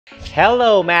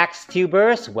Hello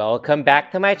MaxTubers, welcome back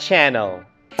to my channel.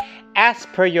 As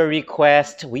per your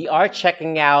request, we are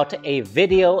checking out a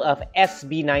video of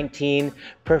SB19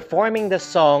 performing the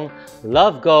song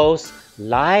Love Goes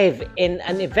live in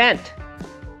an event.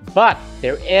 But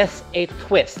there is a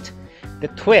twist. The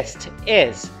twist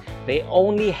is they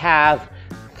only have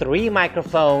 3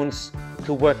 microphones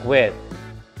to work with.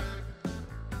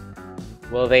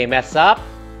 Will they mess up?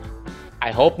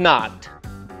 I hope not.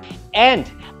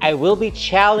 And I will be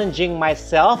challenging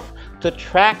myself to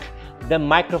track the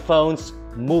microphone's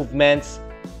movements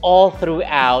all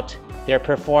throughout their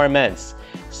performance.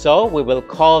 So we will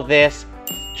call this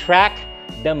Track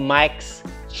the Mics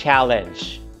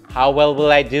Challenge. How well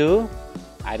will I do?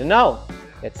 I don't know.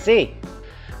 Let's see.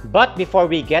 But before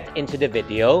we get into the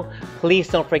video, please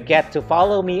don't forget to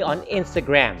follow me on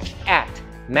Instagram at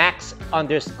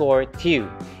max_tube.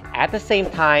 At the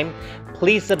same time,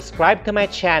 please subscribe to my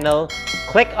channel,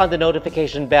 click on the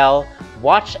notification bell,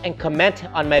 watch and comment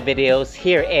on my videos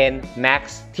here in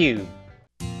MaxTiube.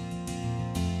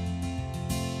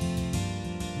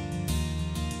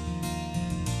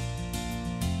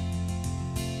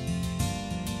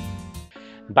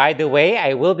 By the way,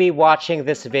 I will be watching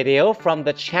this video from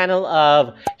the channel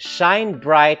of Shine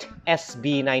Bright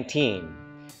SB19.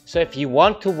 So if you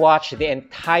want to watch the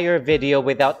entire video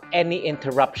without any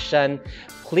interruption,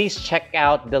 please check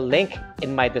out the link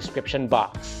in my description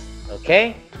box.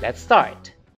 Okay, let's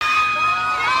start.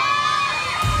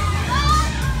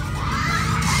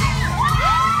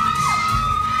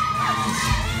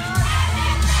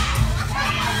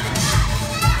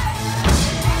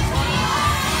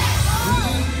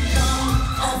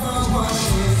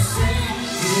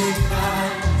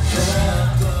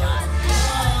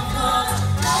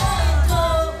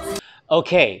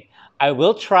 Okay, I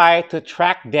will try to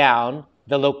track down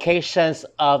the locations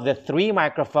of the 3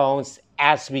 microphones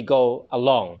as we go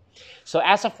along. So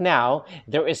as of now,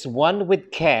 there is one with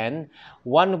Ken,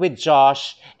 one with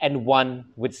Josh, and one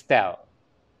with Stel.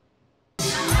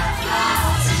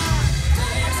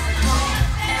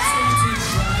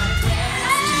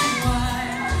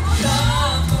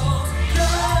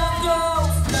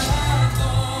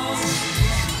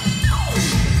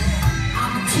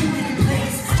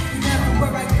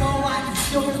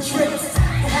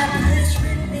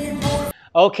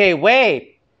 Okay,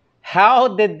 wait! How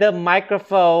did the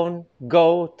microphone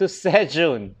go to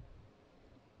Sejun?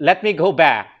 Let me go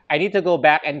back. I need to go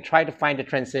back and try to find the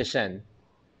transition.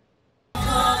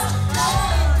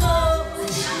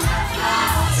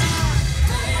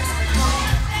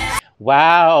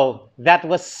 Wow, that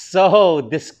was so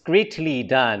discreetly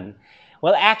done.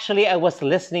 Well, actually, I was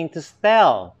listening to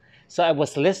Stel. So I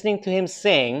was listening to him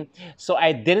sing, so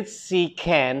I didn't see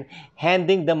Ken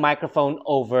handing the microphone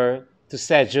over to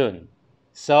Sejun.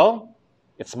 So,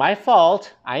 it's my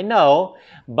fault, I know,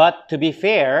 but to be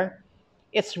fair,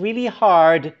 it's really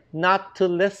hard not to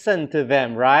listen to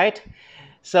them, right?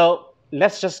 So,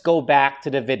 let's just go back to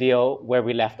the video where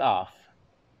we left off.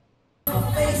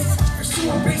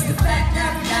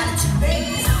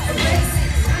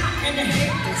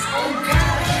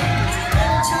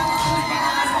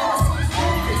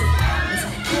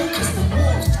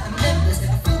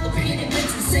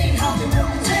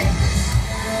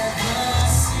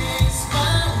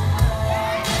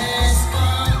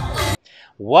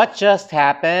 What just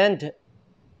happened?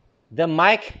 The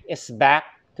mic is back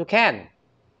to Ken.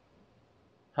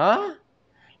 Huh?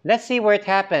 Let's see where it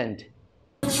happened.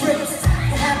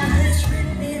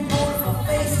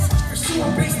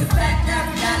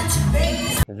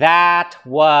 That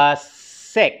was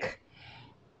sick.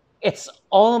 It's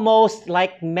almost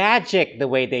like magic the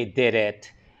way they did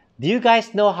it. Do you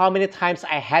guys know how many times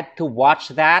I had to watch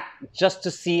that just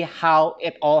to see how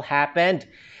it all happened?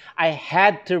 I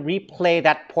had to replay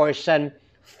that portion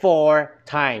 4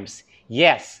 times.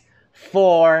 Yes,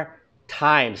 4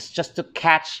 times just to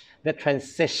catch the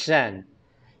transition.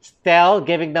 Stel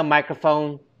giving the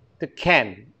microphone to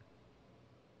Ken.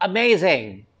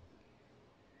 Amazing!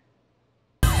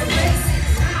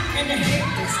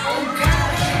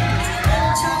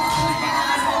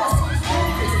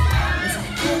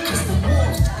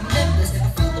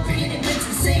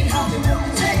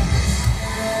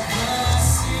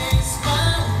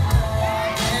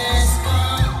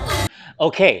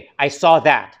 Okay, I saw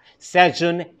that.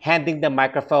 Sejun handing the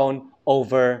microphone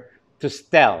over to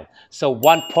Stel. So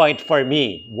 1 point for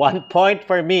me. 1 point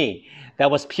for me.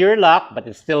 That was pure luck, but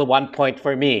it's still 1 point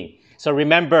for me. So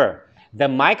remember, the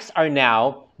mics are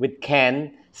now with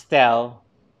Ken, Stel,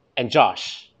 and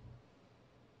Josh.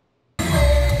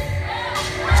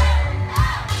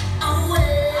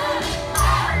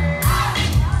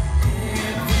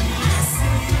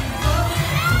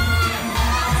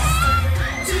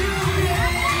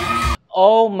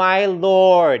 Oh my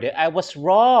Lord, I was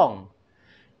wrong.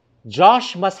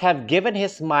 Josh must have given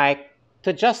his mic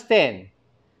to Justin.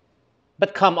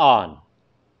 But come on,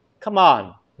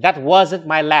 that wasn't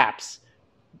my lapse.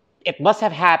 It must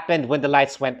have happened when the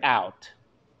lights went out.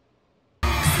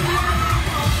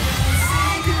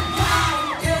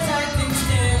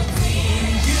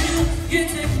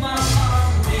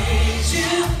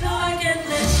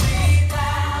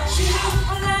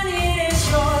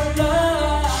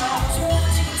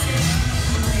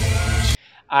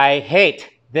 I hate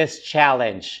this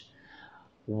challenge.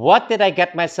 What did I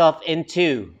get myself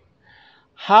into?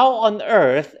 How on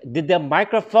earth did the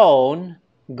microphone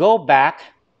go back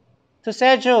to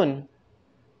Sejun?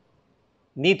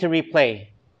 Need to replay.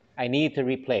 I need to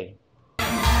replay.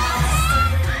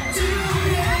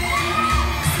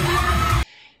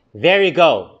 There you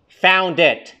go. Found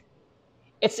it.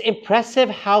 It's impressive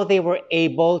how they were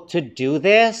able to do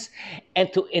this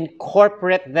and to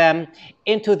incorporate them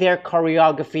into their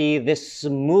choreography this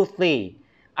smoothly.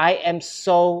 I am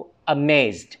so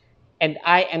amazed, and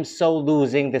I am so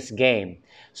losing this game.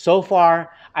 So far,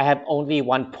 I have only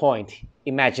 1 point.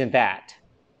 Imagine that.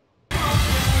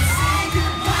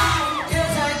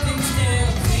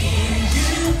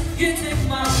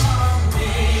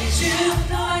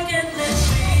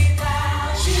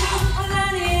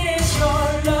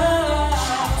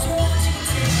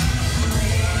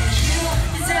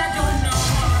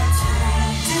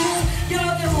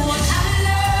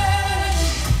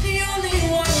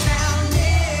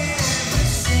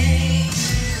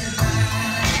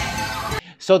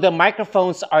 So the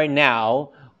microphones are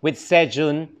now with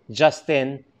Sejun,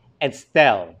 Justin, and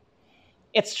Stel.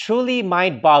 It's truly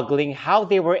mind-boggling how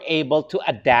they were able to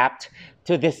adapt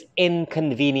to this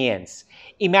inconvenience.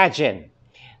 Imagine,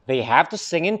 they have to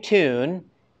sing in tune,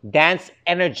 dance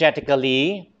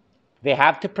energetically, they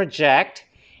have to project,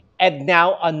 and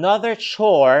now another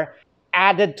chore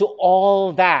added to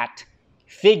all that,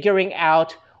 figuring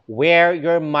out where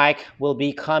your mic will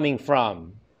be coming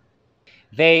from.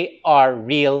 They are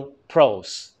real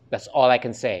pros. That's all I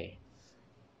can say.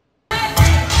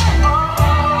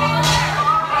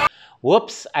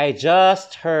 Whoops, I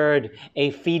just heard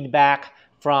a feedback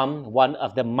from one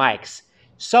of the mics.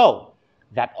 So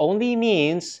that only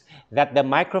means that the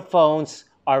microphones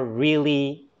are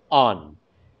really on.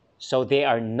 So they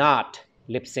are not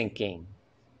lip syncing.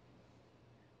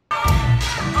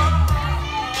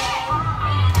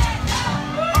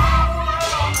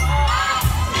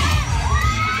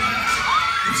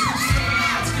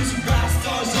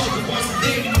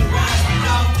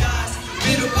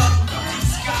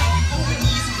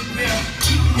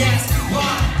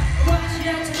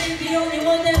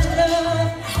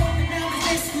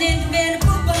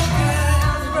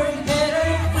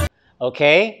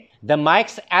 Okay, the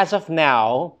mics as of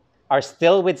now are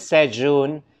still with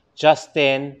Sejun,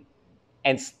 Justin,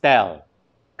 and Stel.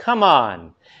 Come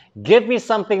on, give me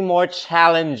something more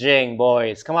challenging,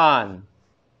 boys. Come on.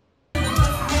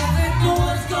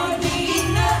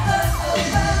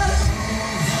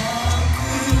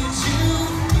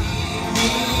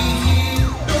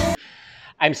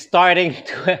 I'm starting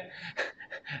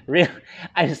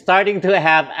to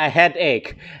have a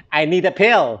headache. I need a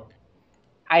pill.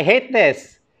 I hate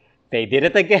this. They did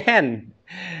it again.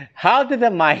 How did the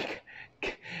mic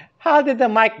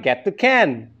get to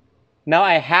Ken? Now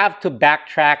I have to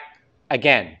backtrack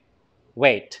again.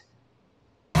 Wait.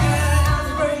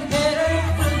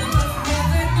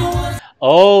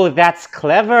 Oh, that's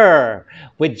clever.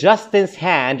 With Justin's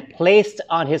hand placed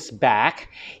on his back,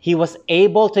 he was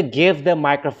able to give the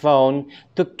microphone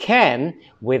to Ken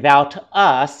without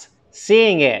us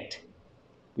seeing it.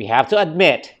 We have to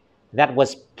admit, that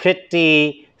was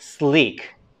pretty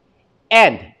sleek.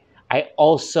 And I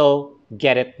also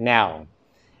get it now.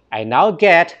 I now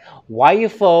get why you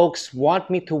folks want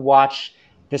me to watch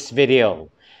this video,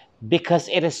 because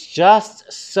it is just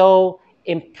so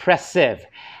impressive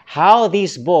how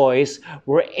these boys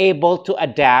were able to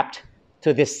adapt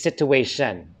to this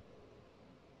situation.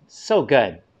 So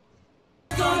good.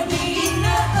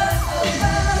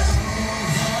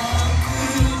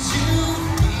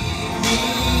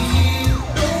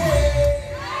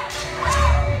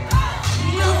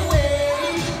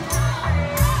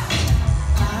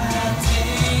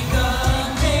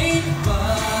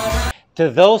 To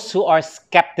those who are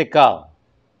skeptical,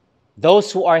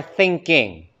 those who are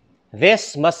thinking,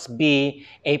 this must be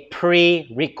a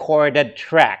pre-recorded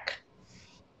track.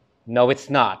 No, it's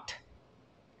not.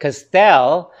 Because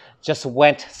Stel just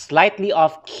went slightly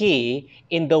off key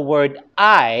in the word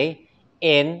I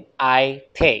in I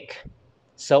take.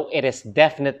 So it is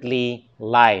definitely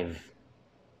live.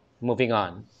 Moving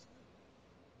on.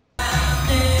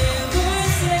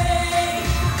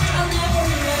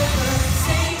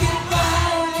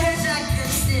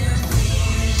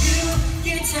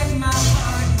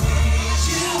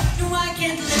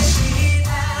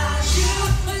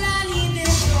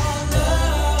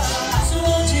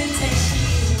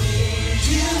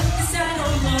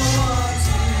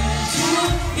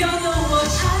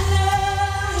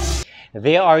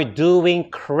 They are doing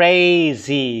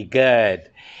crazy good.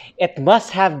 It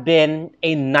must have been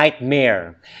a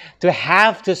nightmare to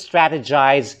have to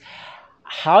strategize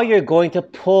how you're going to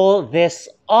pull this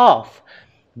off.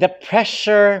 The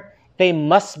pressure they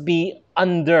must be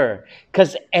under,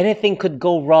 because anything could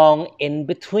go wrong in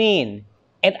between.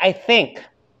 And I think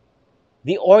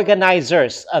the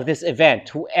organizers of this event,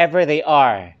 whoever they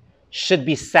are, should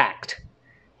be sacked.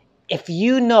 If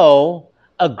you know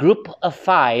a group of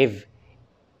 5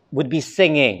 would be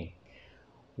singing,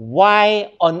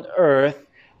 why on earth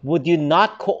would you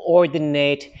not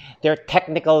coordinate their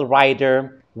technical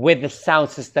rider with the sound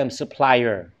system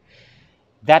supplier?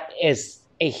 That is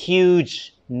a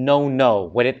huge no-no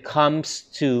when it comes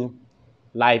to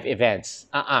live events.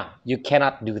 You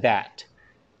cannot do that.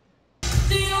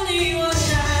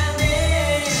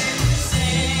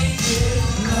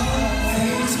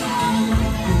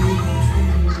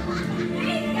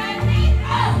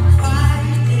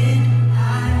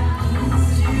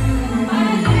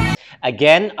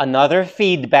 Again, another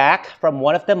feedback from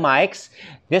one of the mics,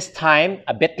 this time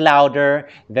a bit louder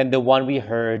than the one we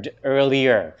heard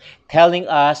earlier, telling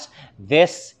us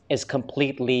this is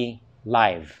completely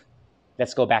live.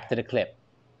 Let's go back to the clip.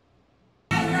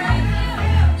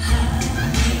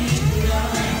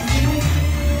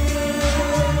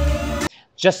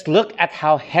 Just look at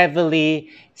how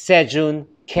heavily Sejun,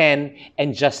 Ken,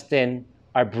 and Justin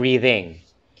are breathing.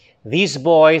 These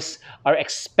boys are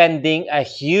expending a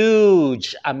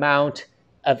huge amount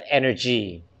of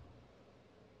energy.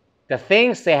 The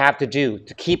things they have to do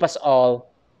to keep us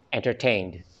all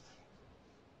entertained.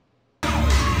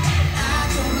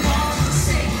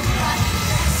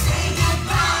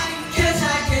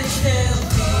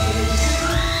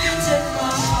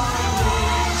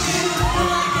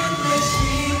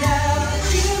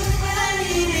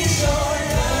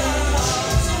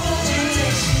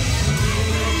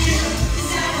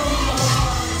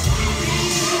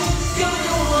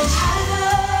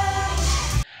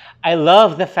 I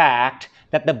love the fact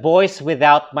that the boys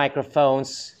without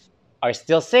microphones are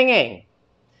still singing.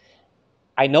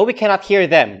 I know we cannot hear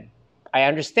them. I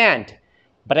understand.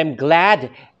 But I'm glad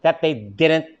that they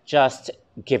didn't just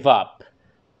give up,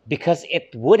 because it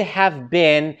would have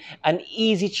been an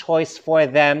easy choice for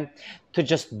them to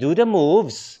just do the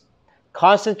moves,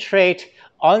 concentrate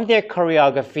on their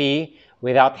choreography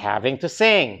without having to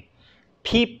sing.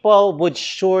 People would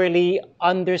surely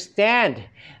understand.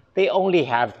 They only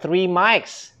have 3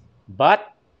 mics,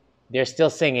 but they're still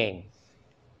singing.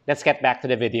 Let's get back to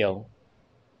the video.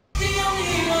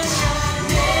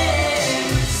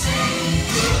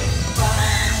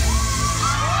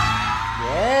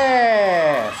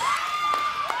 Yes!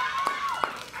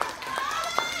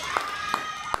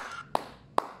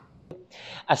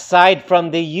 Aside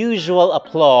from the usual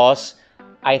applause,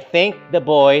 I think the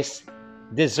boys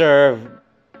deserve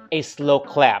a slow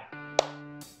clap.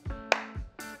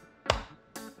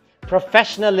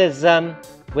 Professionalism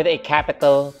with a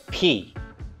capital P.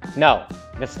 No,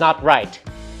 that's not right.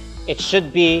 It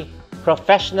should be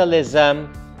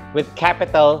professionalism with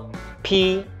capital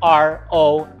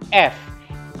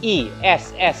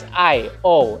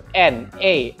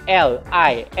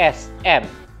PROFESSIONALISM.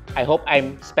 I hope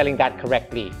I'm spelling that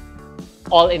correctly.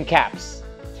 All in caps.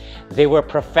 They were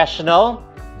professional,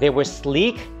 they were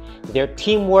sleek, their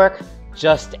teamwork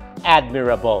just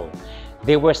admirable.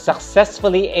 They were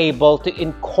successfully able to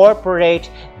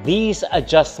incorporate these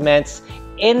adjustments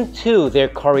into their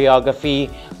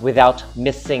choreography without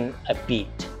missing a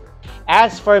beat.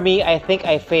 As for me, I think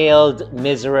I failed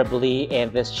miserably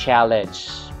in this challenge.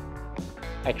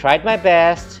 I tried my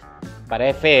best, but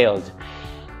I failed.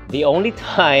 The only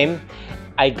time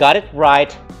I got it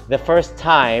right the first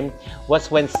time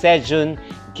was when Sejun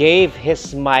gave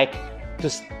his mic to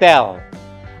Stel.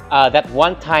 That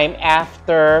one time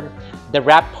after the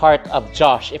rap part of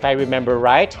Josh, if I remember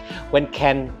right, when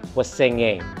Ken was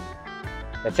singing.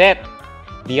 That's it.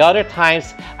 The other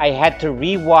times, I had to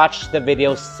re-watch the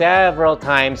video several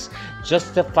times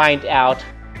just to find out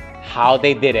how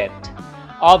they did it.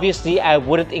 Obviously, I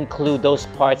wouldn't include those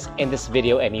parts in this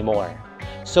video anymore.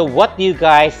 So what do you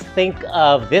guys think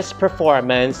of this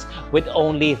performance with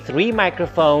only 3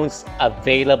 microphones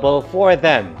available for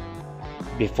them?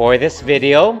 Before this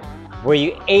video, were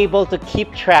you able to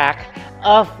keep track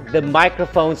of the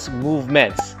microphone's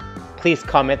movements? Please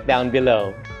comment down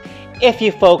below. If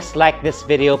you folks like this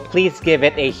video, please give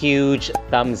it a huge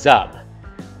thumbs up.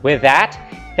 With that,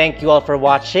 thank you all for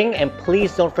watching, and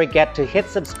please don't forget to hit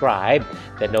subscribe,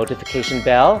 the notification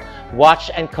bell,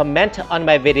 watch and comment on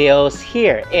my videos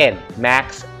here in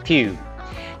MaxTiube.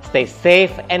 Stay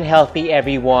safe and healthy,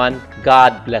 everyone.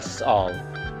 God bless us all.